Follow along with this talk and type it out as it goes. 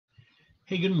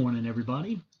Hey, good morning,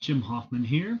 everybody. Jim Hoffman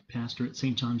here, pastor at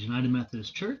St. John's United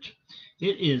Methodist Church.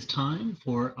 It is time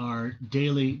for our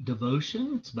daily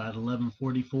devotion. It's about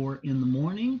 11:44 in the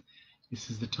morning. This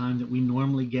is the time that we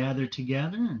normally gather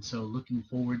together, and so looking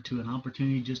forward to an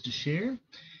opportunity just to share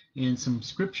and some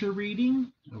scripture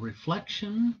reading, a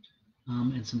reflection,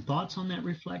 and some thoughts on that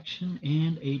reflection,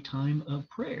 and a time of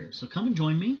prayer. So come and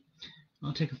join me.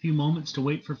 I'll take a few moments to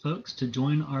wait for folks to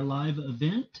join our live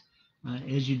event.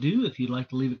 As you do, if you'd like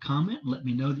to leave a comment and let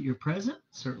me know that you're present,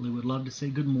 certainly would love to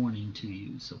say good morning to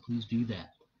you, so please do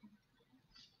that.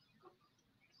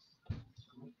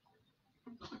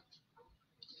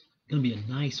 Going to be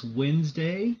a nice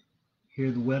Wednesday.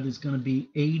 Here the weather's going to be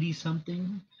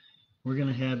 80-something. We're going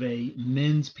to have a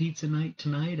men's pizza night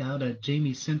tonight out at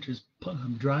Jamie Center's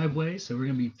driveway, so we're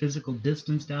going to be physical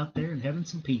distanced out there and having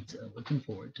some pizza. Looking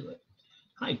forward to it.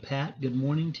 Hi, Pat. Good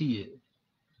morning to you.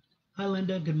 Hi,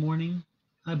 Linda. Good morning.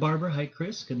 Hi, Barbara. Hi,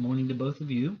 Chris. Good morning to both of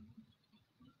you.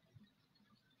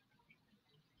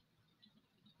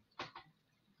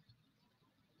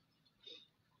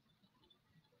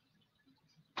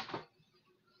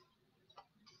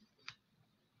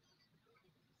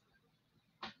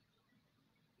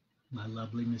 My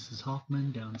lovely Mrs.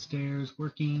 Hoffman downstairs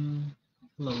working.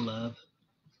 Hello, love.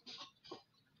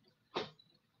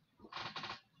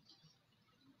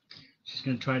 She's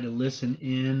going to try to listen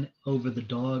in over the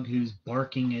dog who's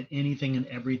barking at anything and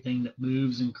everything that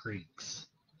moves and creaks.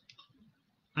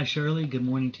 Hi, Shirley. Good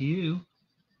morning to you.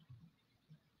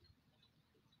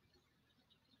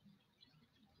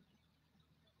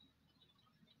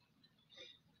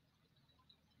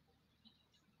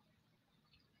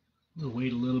 We'll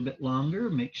wait a little bit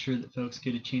longer, make sure that folks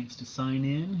get a chance to sign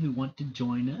in who want to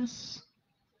join us.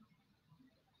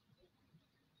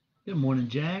 Good morning,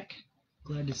 Jack.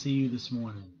 Glad to see you this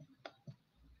morning.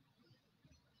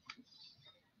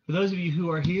 For those of you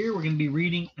who are here, we're going to be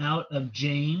reading out of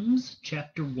James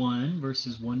chapter 1,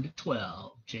 verses 1 to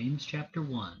 12. James chapter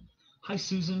 1. Hi,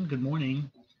 Susan. Good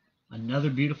morning. Another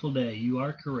beautiful day. You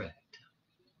are correct.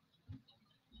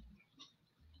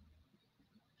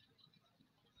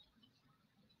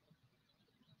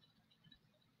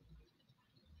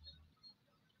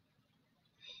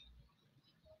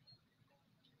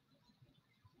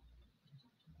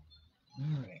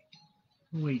 All right.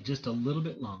 We'll wait just a little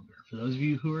bit longer. For those of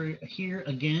you who are here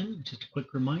again, just a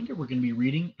quick reminder, we're going to be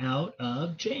reading out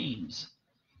of James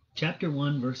chapter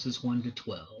 1, verses 1 to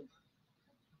 12.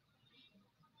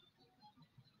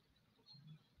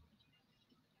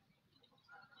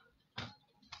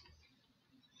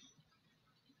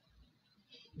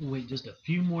 We'll wait just a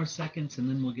few more seconds and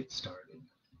then we'll get started.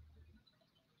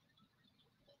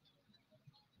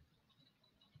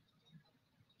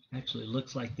 Actually, it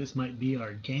looks like this might be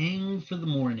our gang for the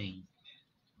morning.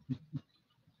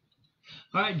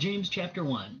 All right, James chapter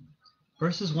 1,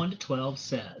 verses 1 to 12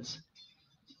 says,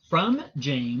 From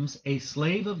James, a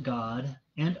slave of God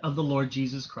and of the Lord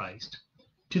Jesus Christ,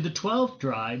 to the 12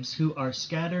 tribes who are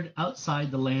scattered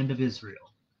outside the land of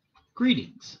Israel.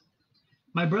 Greetings.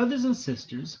 My brothers and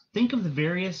sisters, think of the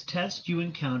various tests you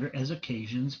encounter as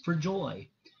occasions for joy.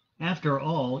 After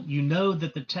all, you know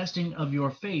that the testing of your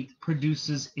faith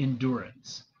produces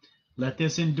endurance. Let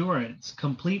this endurance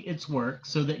complete its work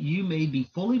so that you may be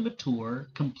fully mature,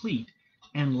 complete,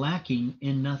 and lacking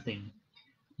in nothing.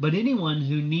 But anyone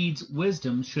who needs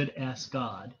wisdom should ask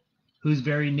God, whose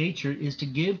very nature is to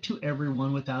give to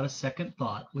everyone without a second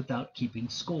thought, without keeping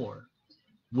score.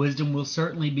 Wisdom will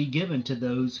certainly be given to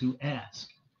those who ask.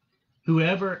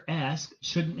 Whoever asks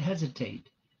shouldn't hesitate.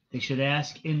 They should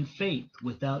ask in faith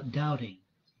without doubting.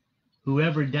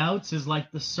 Whoever doubts is like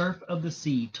the surf of the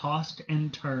sea, tossed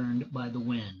and turned by the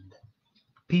wind.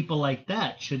 People like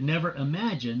that should never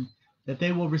imagine that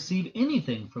they will receive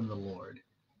anything from the Lord.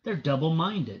 They're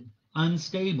double-minded,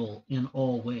 unstable in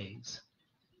all ways.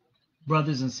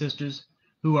 Brothers and sisters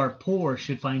who are poor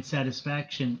should find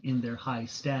satisfaction in their high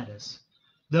status.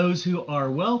 Those who are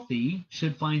wealthy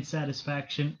should find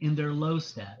satisfaction in their low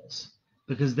status,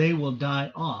 because they will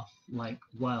die off like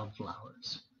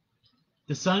wildflowers.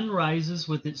 The sun rises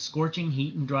with its scorching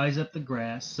heat and dries up the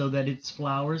grass so that its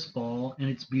flowers fall and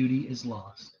its beauty is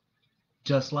lost.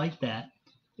 Just like that,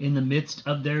 in the midst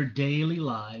of their daily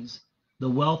lives, the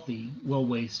wealthy will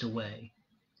waste away.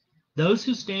 Those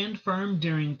who stand firm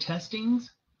during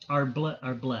testings are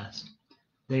blessed.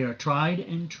 They are tried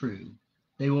and true.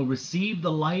 They will receive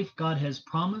the life God has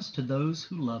promised to those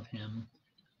who love him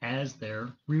as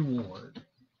their reward.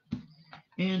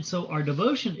 And so our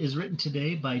devotion is written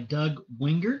today by Doug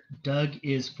Wingert. Doug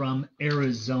is from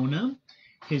Arizona.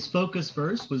 His focus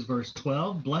verse was verse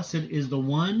 12. Blessed is the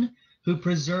one who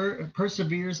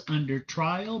perseveres under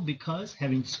trial, because,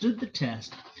 having stood the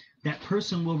test, that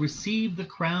person will receive the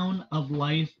crown of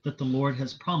life that the Lord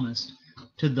has promised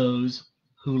to those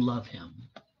who love him.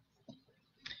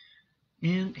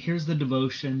 And here's the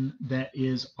devotion that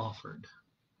is offered.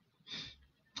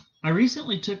 I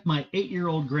recently took my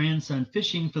 8-year-old grandson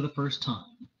fishing for the first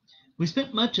time. We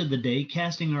spent much of the day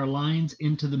casting our lines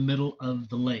into the middle of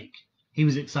the lake. He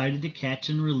was excited to catch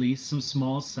and release some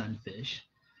small sunfish,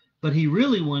 but he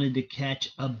really wanted to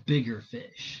catch a bigger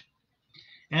fish.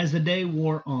 As the day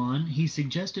wore on, he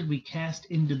suggested we cast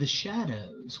into the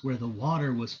shadows where the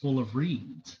water was full of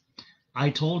reeds. I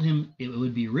told him it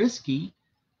would be risky,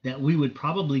 that we would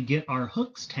probably get our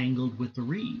hooks tangled with the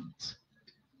reeds.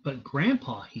 But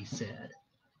Grandpa, he said,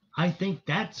 I think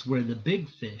that's where the big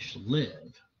fish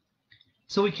live.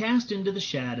 So we cast into the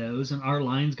shadows, and our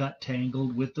lines got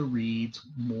tangled with the reeds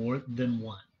more than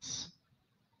once.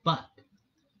 But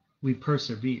we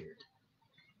persevered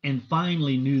and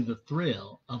finally knew the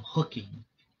thrill of hooking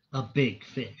a big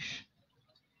fish.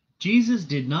 Jesus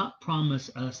did not promise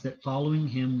us that following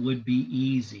him would be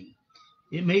easy.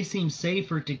 It may seem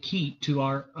safer to keep to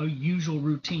our usual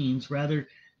routines rather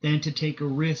than to take a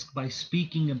risk by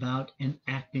speaking about and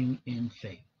acting in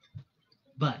faith.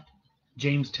 But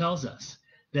James tells us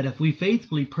that if we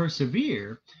faithfully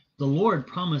persevere, the Lord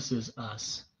promises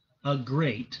us a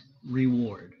great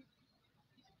reward.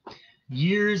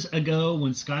 Years ago,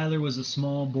 when Skylar was a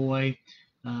small boy,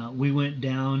 we went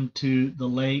down to the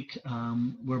lake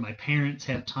where my parents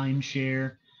have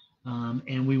timeshare.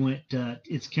 And we went,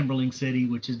 it's Kimberling City,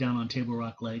 which is down on Table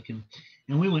Rock Lake.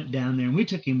 And we went down there, and we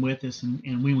took him with us,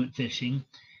 and we went fishing.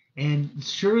 And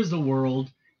sure as the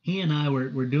world, he and I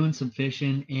were doing some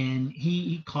fishing, and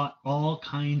he caught all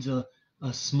kinds of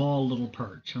a small little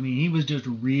perch. I mean, he was just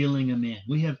reeling them in.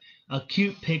 We have a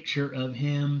cute picture of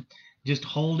him just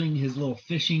holding his little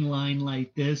fishing line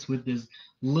like this with this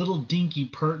little dinky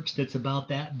perch that's about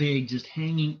that big just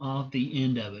hanging off the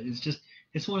end of it.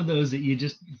 It's one of those that you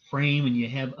just frame and you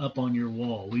have up on your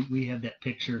wall. We have that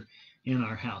picture in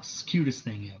our house. It's the cutest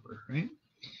thing ever, right?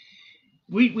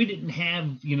 We didn't have,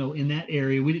 in that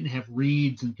area, we didn't have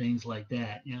reeds and things like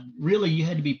that. Really, you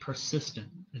had to be persistent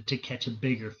to catch a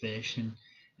bigger fish. And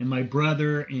my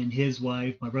brother and his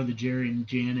wife, my brother Jerry and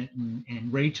Janet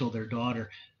and Rachel, their daughter,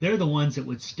 they're the ones that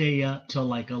would stay up till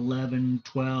like 11,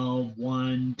 12,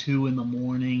 1, 2 in the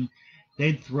morning.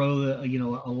 They'd throw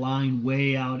a line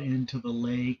way out into the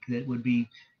lake that would be,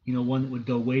 one that would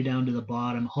go way down to the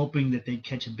bottom, hoping that they'd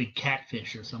catch a big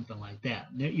catfish or something like that.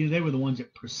 They were the ones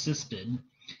that persisted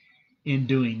in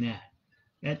doing that.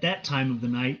 At that time of the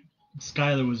night,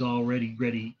 Skylar was already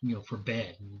ready, for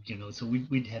bed, so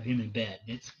we'd have him in bed.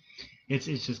 It's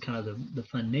just kind of the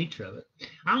fun nature of it.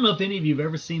 I don't know if any of you have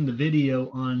ever seen the video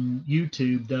on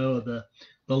YouTube, though, of the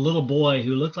little boy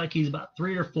who looks like he's about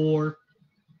 3 or 4.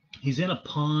 He's in a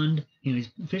pond, he's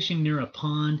fishing near a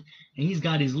pond, and he's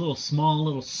got his small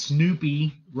little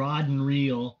Snoopy rod and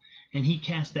reel, and he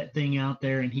casts that thing out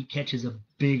there, and he catches a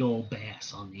big old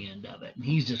bass on the end of it, and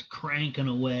he's just cranking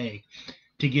away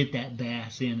to get that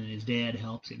bass in, and his dad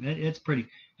helps him. That's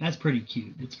pretty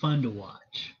cute. It's fun to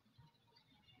watch.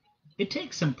 It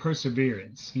takes some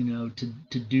perseverance,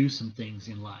 to do some things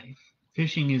in life.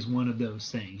 Fishing is one of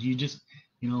those things. You just,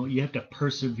 you have to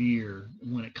persevere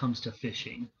when it comes to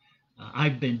fishing.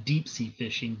 I've been deep sea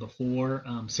fishing before,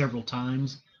 several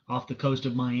times off the coast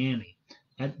of Miami.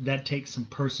 That takes some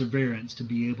perseverance to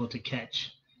be able to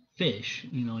catch fish,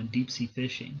 in deep sea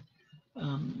fishing.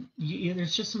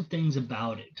 There's just some things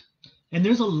about it. And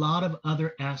there's a lot of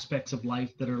other aspects of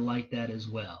life that are like that as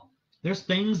well. There's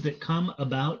things that come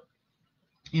about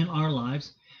in our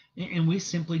lives, and we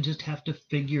simply just have to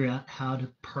figure out how to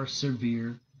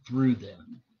persevere through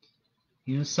them.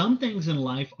 Some things in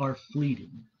life are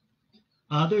fleeting.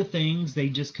 Other things, they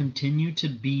just continue to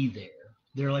be there.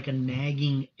 They're like a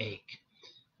nagging ache.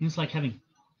 It's like having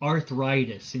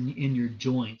arthritis in your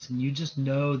joints, and you just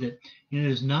know that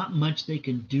there's not much they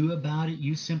can do about it.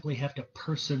 You simply have to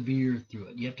persevere through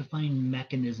it. You have to find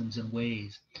mechanisms and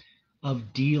ways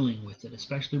of dealing with it,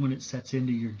 especially when it sets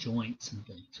into your joints and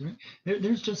things. Right?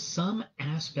 There's just some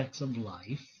aspects of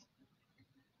life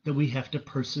that we have to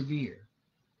persevere.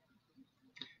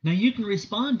 Now, you can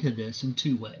respond to this in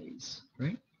 2 ways,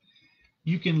 right?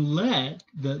 You can let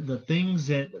the things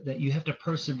that you have to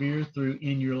persevere through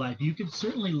in your life, you can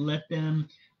certainly let them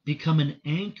become an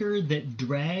anchor that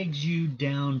drags you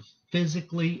down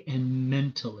physically and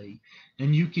mentally.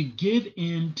 And you could give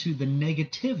in to the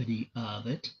negativity of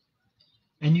it,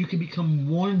 and you can become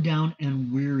worn down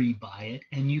and weary by it,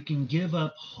 and you can give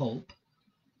up hope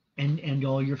and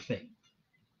all your faith.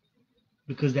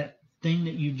 Because that thing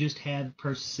that you just have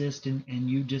persist and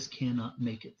you just cannot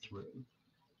make it through.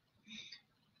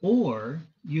 Or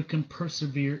you can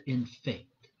persevere in faith,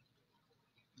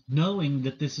 knowing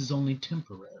that this is only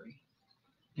temporary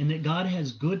and that God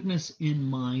has goodness in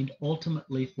mind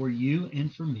ultimately for you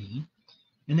and for me.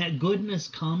 And that goodness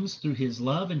comes through his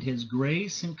love and his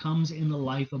grace and comes in the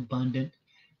life abundant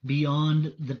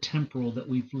beyond the temporal that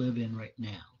we live in right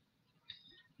now.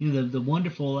 You know, the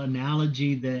wonderful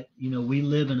analogy that, you know, we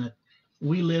live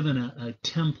in a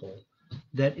temple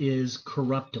that is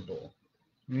corruptible.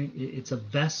 Right? It's a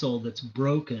vessel that's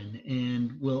broken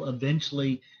and will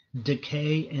eventually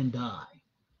decay and die.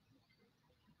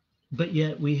 But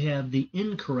yet we have the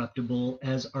incorruptible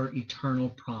as our eternal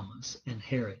promise and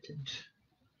heritage.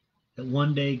 That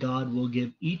one day God will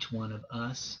give each one of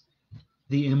us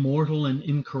the immortal and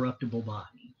incorruptible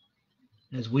body,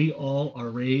 as we all are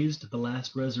raised at the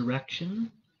last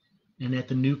resurrection and at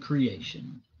the new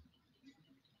creation.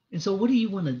 And so what do you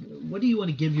want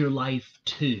to give your life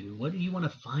to? What do you want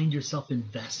to find yourself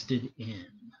invested in?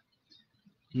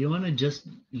 Do you want to just,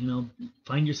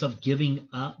 find yourself giving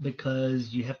up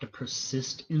because you have to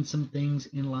persist in some things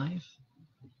in life?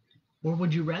 Or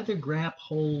would you rather grab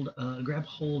hold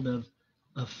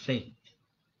of faith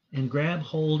and grab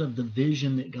hold of the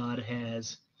vision that God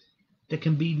has that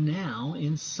can be now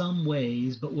in some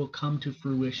ways, but will come to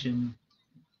fruition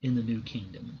in the new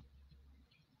kingdom?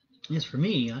 As for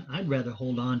me, I'd rather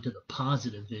hold on to the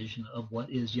positive vision of what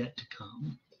is yet to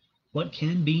come, what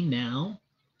can be now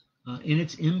in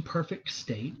its imperfect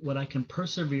state, what I can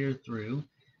persevere through,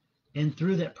 and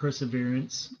through that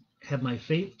perseverance have my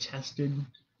faith tested,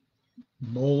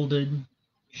 molded,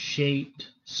 shaped,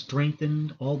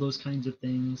 strengthened, all those kinds of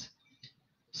things,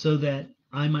 so that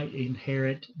I might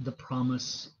inherit the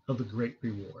promise of the great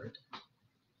reward.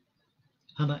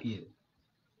 How about you?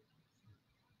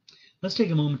 Let's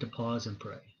take a moment to pause and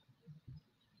pray.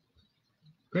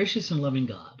 Gracious and loving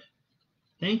God,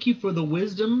 thank you for the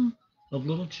wisdom of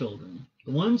little children,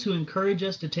 the ones who encourage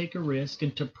us to take a risk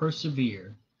and to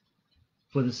persevere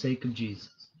for the sake of Jesus.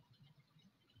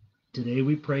 Today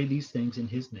we pray these things in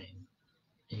his name.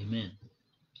 Amen.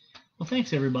 Well,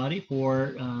 thanks everybody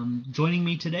for joining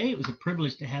me today. It was a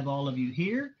privilege to have all of you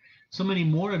here. So many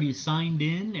more of you signed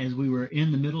in as we were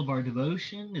in the middle of our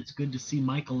devotion. It's good to see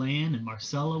Michael Ann and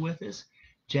Marcella with us.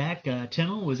 Jack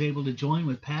Tennell was able to join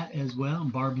with Pat as well,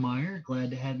 and Barb Meyer.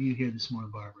 Glad to have you here this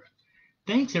morning, Barbara.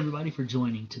 Thanks everybody for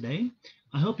joining today.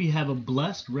 I hope you have a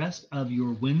blessed rest of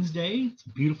your Wednesday. It's a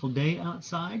beautiful day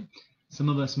outside. Some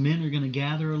of us men are going to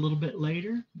gather a little bit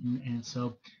later, and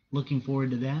so looking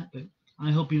forward to that. But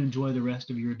I hope you enjoy the rest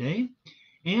of your day.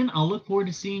 And I'll look forward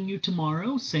to seeing you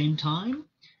tomorrow, same time,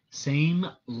 same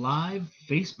live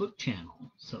Facebook channel.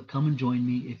 So come and join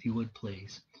me if you would,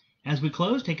 please. As we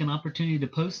close, take an opportunity to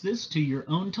post this to your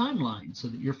own timeline so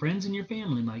that your friends and your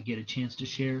family might get a chance to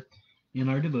share in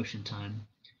our devotion time.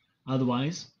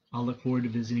 Otherwise, I'll look forward to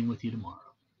visiting with you tomorrow.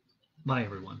 Bye,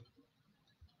 everyone.